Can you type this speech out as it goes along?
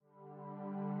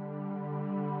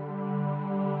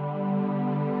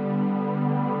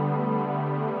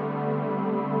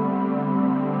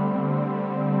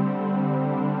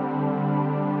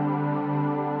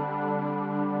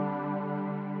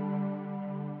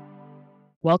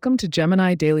Welcome to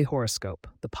Gemini Daily Horoscope,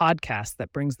 the podcast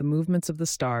that brings the movements of the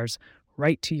stars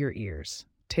right to your ears,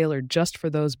 tailored just for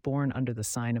those born under the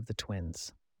sign of the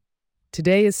twins.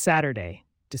 Today is Saturday,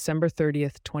 December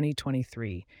 30th,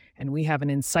 2023, and we have an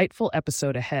insightful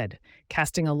episode ahead,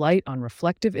 casting a light on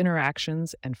reflective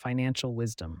interactions and financial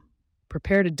wisdom.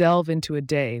 Prepare to delve into a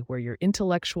day where your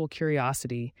intellectual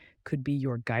curiosity could be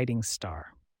your guiding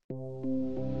star.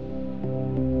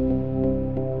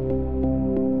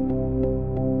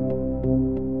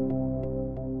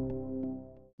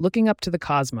 Looking up to the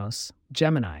cosmos,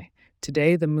 Gemini,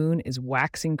 today the moon is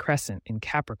waxing crescent in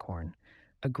Capricorn,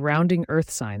 a grounding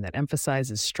earth sign that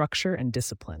emphasizes structure and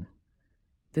discipline.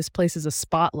 This places a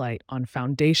spotlight on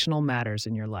foundational matters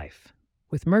in your life.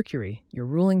 With Mercury, your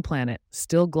ruling planet,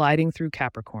 still gliding through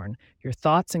Capricorn, your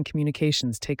thoughts and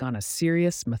communications take on a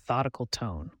serious, methodical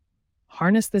tone.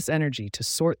 Harness this energy to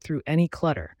sort through any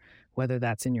clutter, whether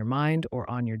that's in your mind or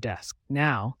on your desk.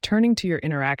 Now, turning to your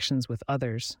interactions with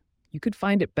others, you could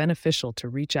find it beneficial to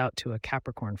reach out to a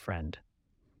Capricorn friend.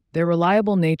 Their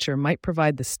reliable nature might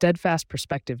provide the steadfast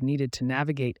perspective needed to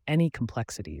navigate any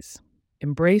complexities.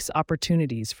 Embrace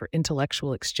opportunities for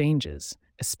intellectual exchanges,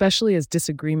 especially as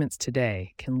disagreements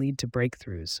today can lead to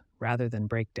breakthroughs rather than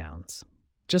breakdowns.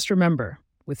 Just remember,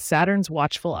 with Saturn's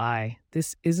watchful eye,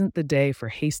 this isn't the day for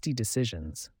hasty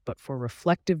decisions, but for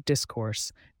reflective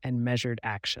discourse and measured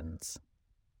actions.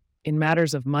 In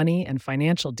matters of money and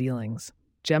financial dealings,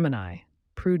 Gemini,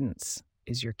 prudence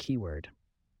is your keyword.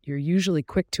 You're usually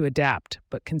quick to adapt,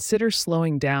 but consider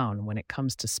slowing down when it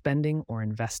comes to spending or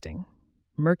investing.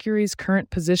 Mercury's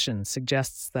current position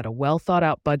suggests that a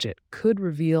well-thought-out budget could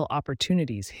reveal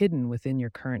opportunities hidden within your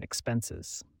current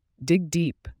expenses. Dig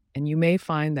deep, and you may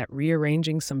find that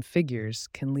rearranging some figures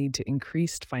can lead to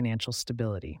increased financial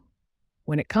stability.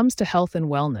 When it comes to health and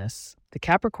wellness, the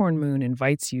Capricorn moon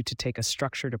invites you to take a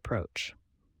structured approach.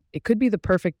 It could be the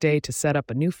perfect day to set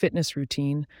up a new fitness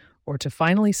routine or to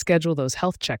finally schedule those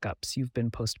health checkups you've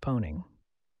been postponing.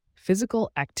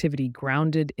 Physical activity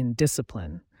grounded in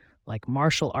discipline, like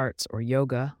martial arts or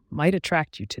yoga, might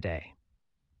attract you today.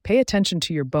 Pay attention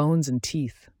to your bones and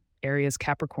teeth, areas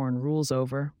Capricorn rules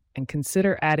over, and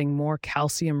consider adding more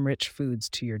calcium-rich foods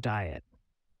to your diet.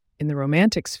 In the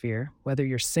romantic sphere, whether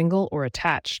you're single or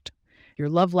attached, your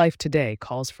love life today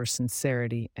calls for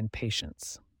sincerity and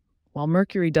patience. While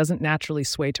Mercury doesn't naturally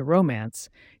sway to romance,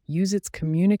 use its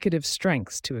communicative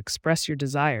strengths to express your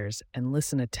desires and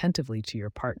listen attentively to your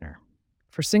partner.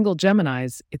 For single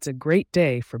Geminis, it's a great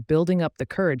day for building up the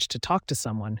courage to talk to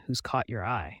someone who's caught your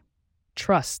eye.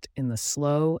 Trust in the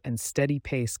slow and steady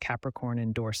pace Capricorn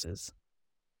endorses.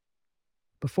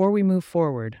 Before we move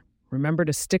forward, remember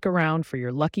to stick around for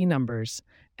your lucky numbers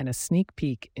and a sneak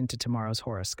peek into tomorrow's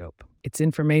horoscope. It's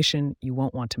information you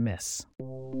won't want to miss.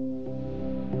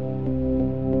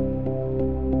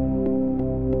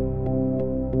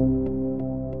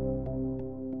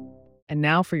 And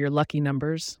now for your lucky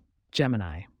numbers,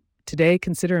 Gemini. Today,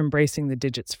 consider embracing the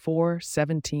digits 4,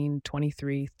 17,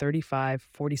 23, 35,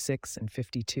 46, and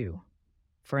 52.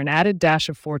 For an added dash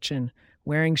of fortune,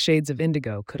 wearing shades of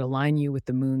indigo could align you with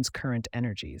the moon's current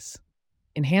energies.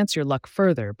 Enhance your luck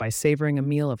further by savoring a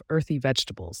meal of earthy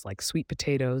vegetables like sweet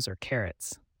potatoes or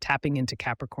carrots, tapping into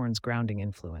Capricorn's grounding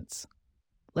influence.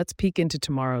 Let's peek into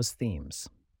tomorrow's themes.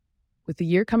 With the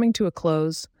year coming to a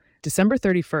close, December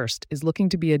 31st is looking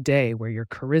to be a day where your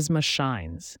charisma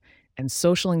shines, and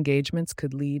social engagements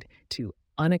could lead to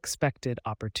unexpected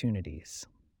opportunities.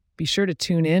 Be sure to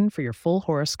tune in for your full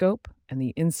horoscope and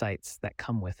the insights that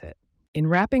come with it. In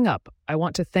wrapping up, I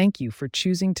want to thank you for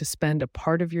choosing to spend a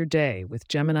part of your day with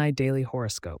Gemini Daily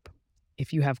Horoscope.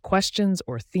 If you have questions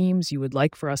or themes you would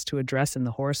like for us to address in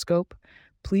the horoscope,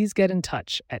 please get in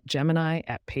touch at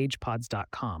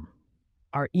gemini@pagepods.com.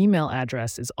 Our email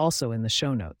address is also in the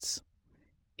show notes.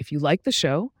 If you like the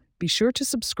show, be sure to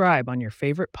subscribe on your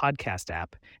favorite podcast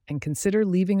app and consider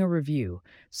leaving a review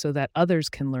so that others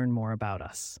can learn more about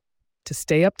us. To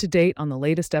stay up to date on the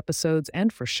latest episodes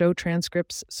and for show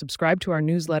transcripts, subscribe to our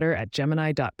newsletter at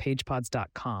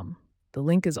gemini.pagepods.com. The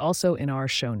link is also in our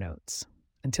show notes.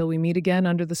 Until we meet again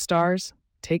under the stars,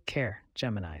 take care,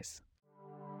 Geminis.